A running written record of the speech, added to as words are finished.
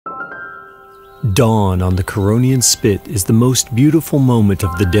Dawn on the Curonian Spit is the most beautiful moment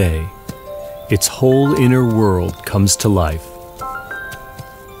of the day. Its whole inner world comes to life.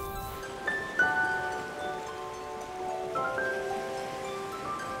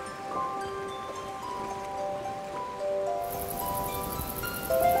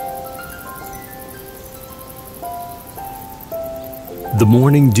 The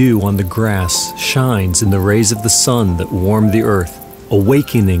morning dew on the grass shines in the rays of the sun that warm the earth,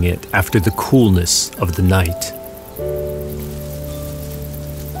 awakening it after the coolness of the night.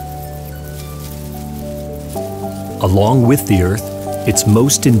 Along with the earth, its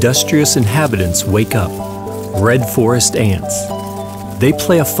most industrious inhabitants wake up, red forest ants. They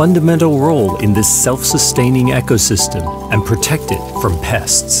play a fundamental role in this self-sustaining ecosystem and protect it from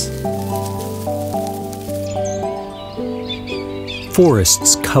pests.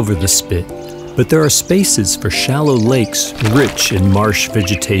 Forests cover the spit, but there are spaces for shallow lakes rich in marsh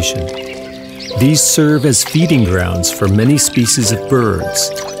vegetation. These serve as feeding grounds for many species of birds,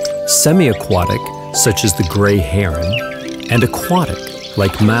 semi-aquatic, such as the gray heron, and aquatic,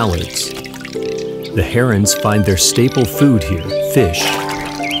 like mallards. The herons find their staple food here, fish,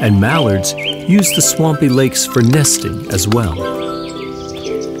 and mallards use the swampy lakes for nesting as well.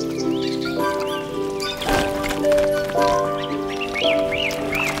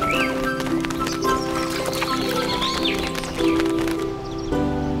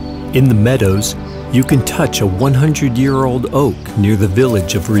 In the meadows, you can touch a 100-year-old oak near the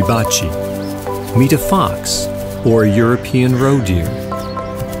village of Rybachi, meet a fox or a European roe deer.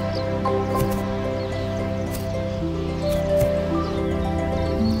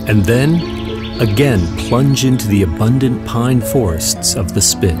 And then, again plunge into the abundant pine forests of the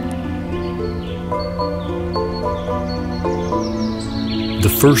Spit.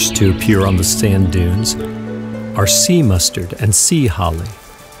 The first to appear on the sand dunes are sea mustard and sea holly.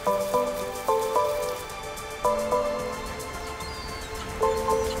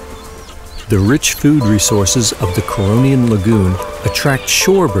 The rich food resources of the Curonian Lagoon attract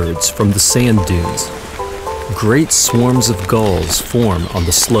shorebirds from the sand dunes. Great swarms of gulls form on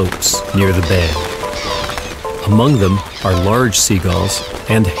the slopes near the bay. Among them are large seagulls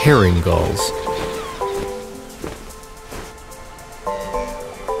and herring gulls.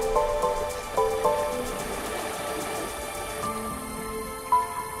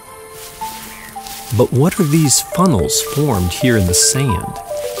 But what are these funnels formed here in the sand?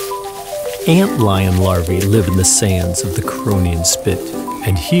 Antlion larvae live in the sands of the Curonian Spit,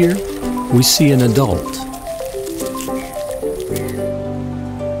 and here we see an adult.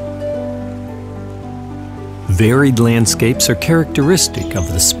 Varied landscapes are characteristic of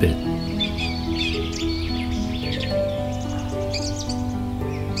the Spit.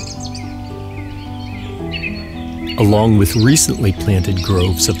 Along with recently planted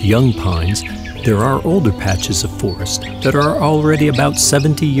groves of young pines, there are older patches of forest that are already about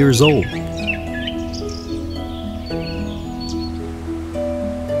 70 years old.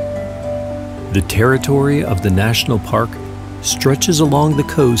 The territory of the national park stretches along the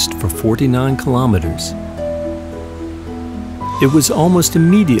coast for 49 kilometers. It was almost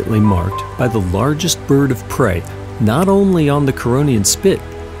immediately marked by the largest bird of prey, not only on the Curonian Spit,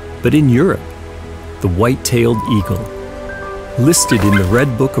 but in Europe, the white-tailed eagle, listed in the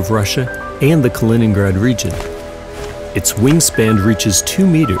Red Book of Russia and the Kaliningrad region. Its wingspan reaches 2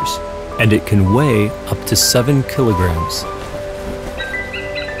 meters, and it can weigh up to 7 kilograms.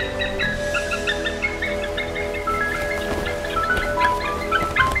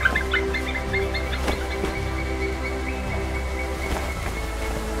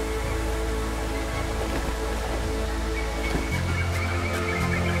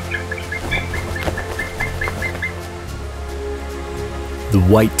 The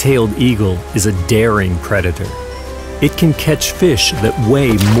white-tailed eagle is a daring predator. It can catch fish that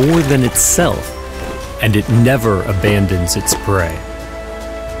weigh more than itself, and it never abandons its prey.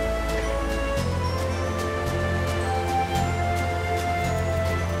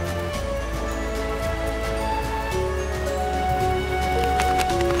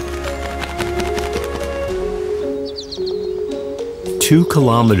 Two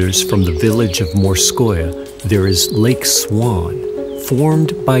kilometers from the village of Morskoye, there is Lake Swan,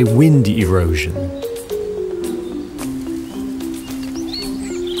 formed by wind erosion.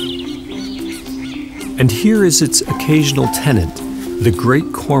 And here is its occasional tenant, the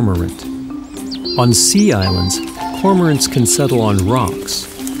great cormorant. On sea islands, cormorants can settle on rocks,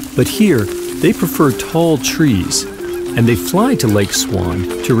 but here they prefer tall trees, and they fly to Lake Swan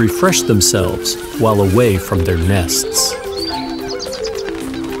to refresh themselves while away from their nests.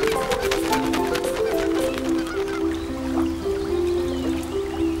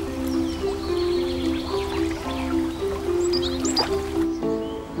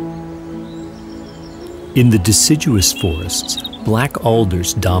 In the deciduous forests, black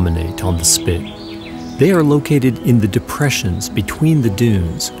alders dominate on the spit. They are located in the depressions between the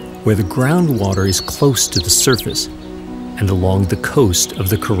dunes, where the groundwater is close to the surface, and along the coast of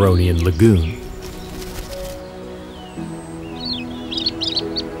the Curonian Lagoon.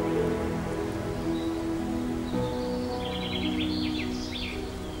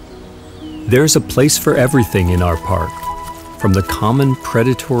 There's a place for everything in our park, from the common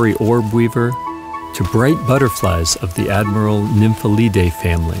predatory orb weaver to bright butterflies of the Admiral Nymphalidae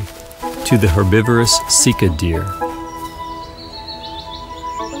family, to the herbivorous Sika deer.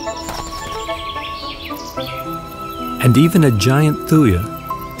 And even a giant thuya,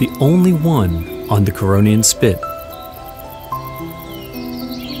 the only one on the Curonian Spit.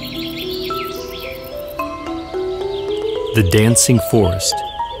 The Dancing Forest,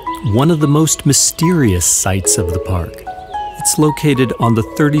 one of the most mysterious sights of the park. It's located on the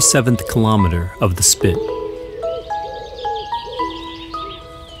 37th kilometer of the Spit.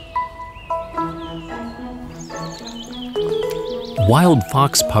 Wild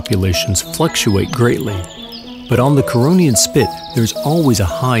fox populations fluctuate greatly, but on the Curonian Spit there's always a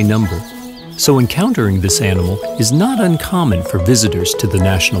high number, so encountering this animal is not uncommon for visitors to the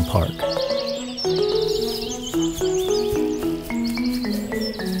national park.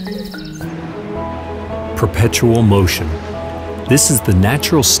 Perpetual motion. This is the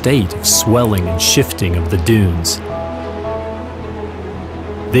natural state of swelling and shifting of the dunes.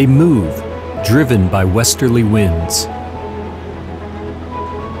 They move, driven by westerly winds.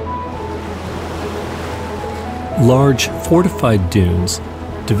 Large, fortified dunes,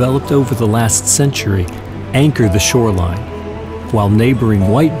 developed over the last century, anchor the shoreline, while neighboring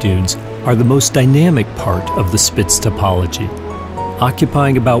white dunes are the most dynamic part of the Spit's topology,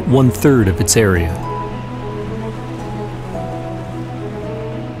 occupying about 1/3 of its area.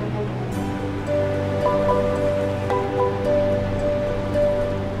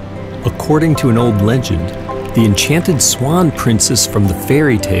 According to an old legend, the enchanted swan princess from the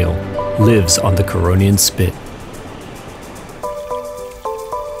fairy tale lives on the Curonian Spit.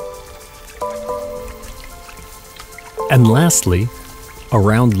 And lastly,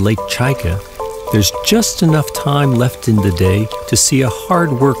 around Lake Chaika, there's just enough time left in the day to see a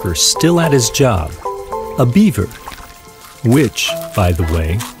hard worker still at his job, a beaver, which, by the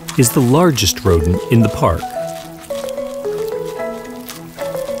way, is the largest rodent in the park.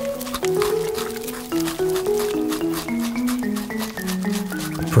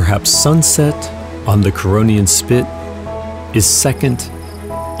 Perhaps sunset on the Curonian Spit is second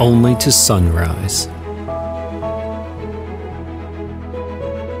only to sunrise.